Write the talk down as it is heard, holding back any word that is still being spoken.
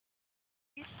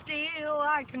Still,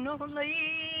 I can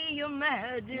only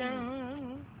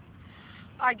imagine.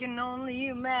 I can only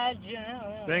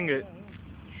imagine. Sing it.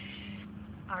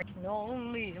 I can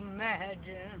only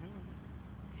imagine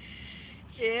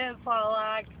if all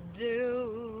I could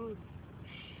do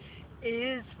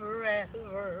is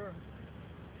forever,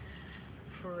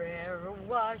 forever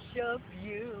wash up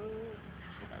you.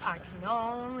 I can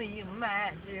only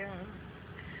imagine,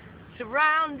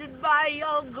 surrounded by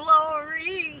your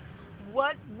glory.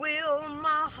 What will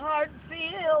my heart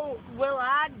feel? Will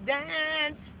I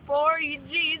dance for you,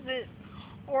 Jesus?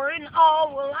 Or in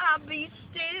awe will I be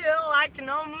still? I can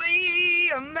only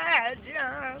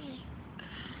imagine.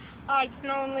 I can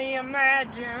only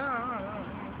imagine.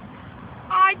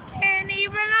 I can't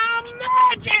even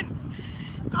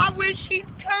imagine. I wish he'd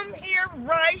come here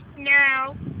right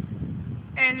now.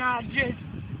 And I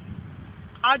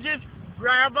just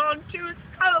grab onto his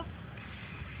coat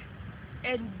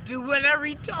and do whatever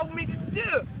he told me to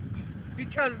do,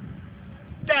 because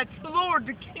that's the Lord,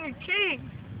 the King of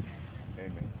Kings.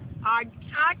 Amen. I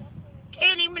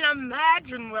can't even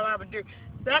imagine what I would do.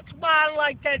 That's why I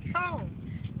like that song.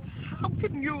 How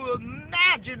can you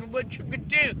imagine what you could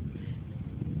do?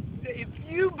 If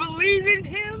you believe in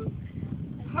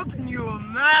him, how can you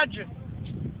imagine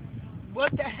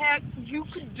what the heck you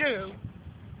could do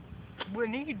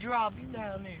when he drops you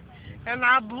down there? And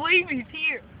I believe he's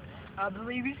here. I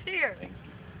believe he's here.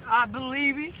 I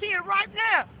believe he's here right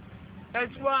now.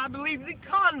 That's why I believe the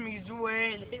economy's the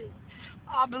way it is.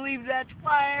 I believe that's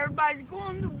why everybody's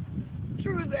going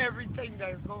through everything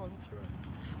they're going through.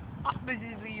 I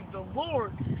believe the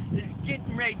Lord is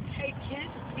getting ready to take his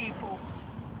people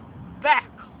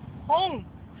back home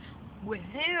with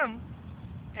him,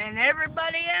 and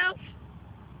everybody else,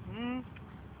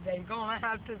 they're going to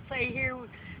have to stay here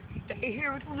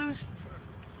with Lucifer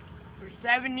for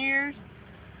 7 years.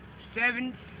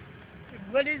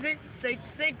 What is it?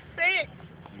 666.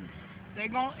 They're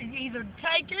going to either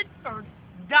take it or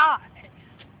die.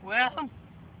 Well,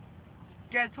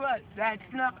 guess what? That's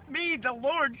not me. The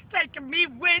Lord's taking me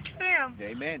with him.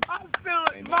 Amen. I feel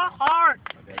it in my heart.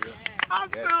 I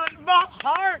feel it in my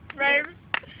heart, baby.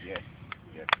 Yes.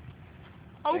 Yes.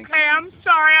 Okay, I'm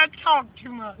sorry I talked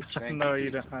too much. No, you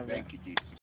don't have that. Thank you, Jesus.